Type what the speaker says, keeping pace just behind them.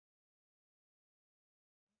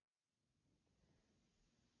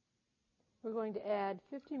we're going to add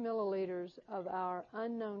 50 milliliters of our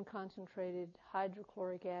unknown concentrated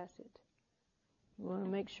hydrochloric acid. We want to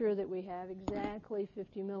make sure that we have exactly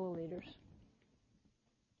 50 milliliters.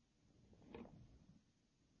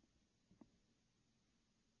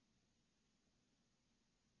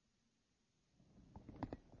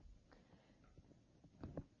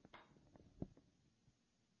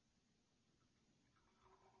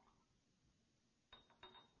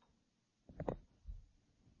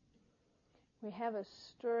 We have a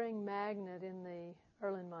stirring magnet in the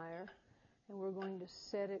Erlenmeyer, and we're going to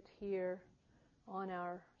set it here on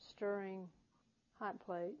our stirring hot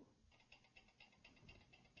plate.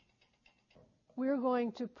 We're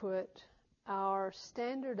going to put our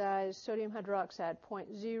standardized sodium hydroxide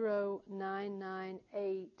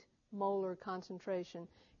 0.0998 molar concentration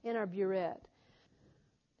in our burette.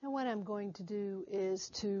 Now what I'm going to do is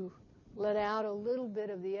to let out a little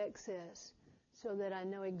bit of the excess so that I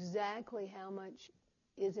know exactly how much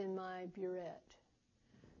is in my burette.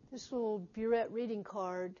 This little burette reading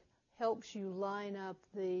card helps you line up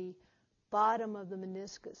the bottom of the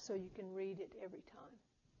meniscus so you can read it every time.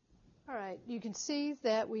 All right, you can see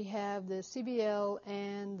that we have the CBL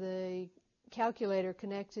and the calculator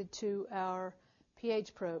connected to our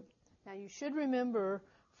pH probe. Now you should remember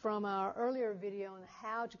from our earlier video on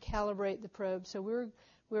how to calibrate the probe. So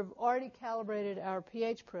we've already calibrated our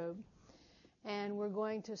pH probe, and we're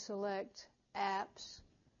going to select Apps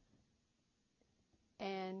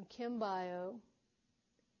and ChemBio,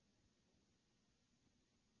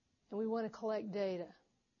 and we want to collect data.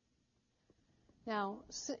 Now,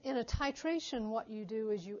 in a titration, what you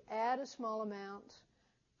do is you add a small amount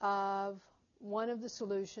of one of the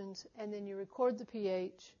solutions, and then you record the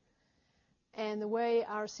pH. And the way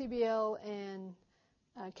our CBL and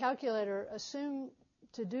calculator assume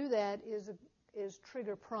to do that is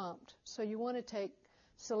trigger prompt. So you want to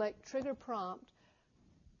select trigger prompt,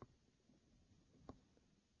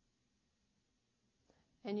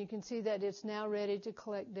 and you can see that it's now ready to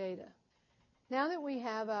collect data. Now that we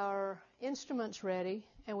have our instruments ready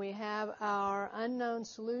and we have our unknown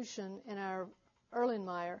solution in our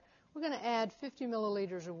Erlenmeyer, we're going to add 50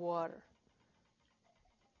 milliliters of water.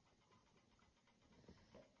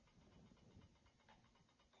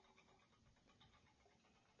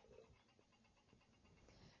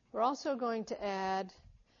 We're also going to add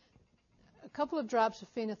a couple of drops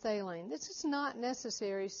of phenolphthalein. This is not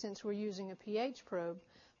necessary since we're using a pH probe,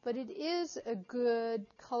 but it is a good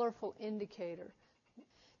colorful indicator.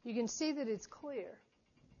 You can see that it's clear.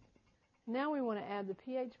 Now we want to add the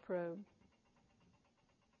pH probe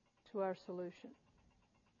to our solution.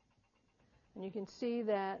 And you can see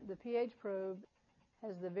that the pH probe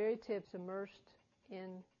has the very tips immersed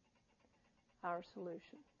in our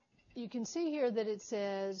solution. You can see here that it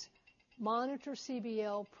says monitor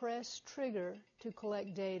CBL, press trigger to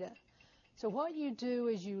collect data. So what you do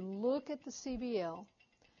is you look at the CBL,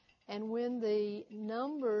 and when the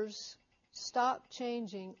numbers stop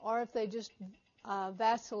changing, or if they just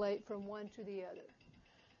vacillate from one to the other,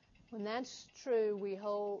 when that's true, we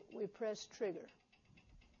press trigger.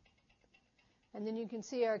 And then you can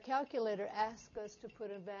see our calculator asks us to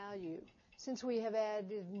put a value. Since we have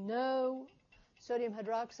added no sodium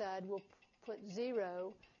hydroxide, we'll put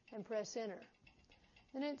 0 and press enter.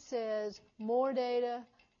 Then it says more data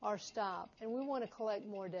or stop, and we want to collect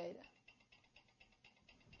more data.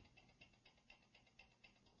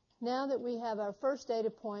 Now that we have our first data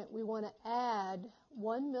point, we want to add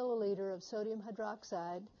 1 milliliter of sodium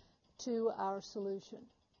hydroxide to our solution.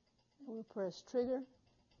 And we'll press trigger.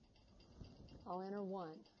 I'll enter 1.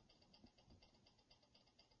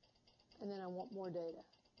 And then I want more data.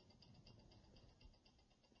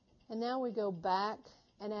 And now we go back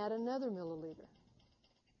and add another milliliter.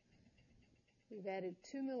 We've added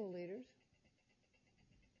 2 milliliters,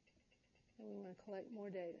 and we want to collect more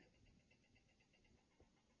data.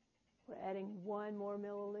 We're adding 1 more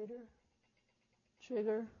milliliter.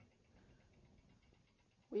 Trigger.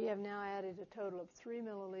 We have now added a total of 3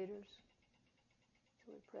 milliliters.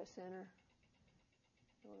 So we press enter.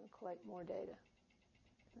 We want to collect more data.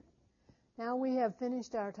 Now we have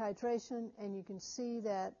finished our titration, and you can see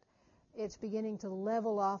that it's beginning to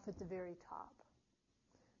level off at the very top.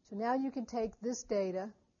 So now you can take this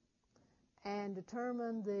data and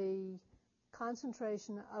determine the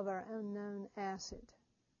concentration of our unknown acid.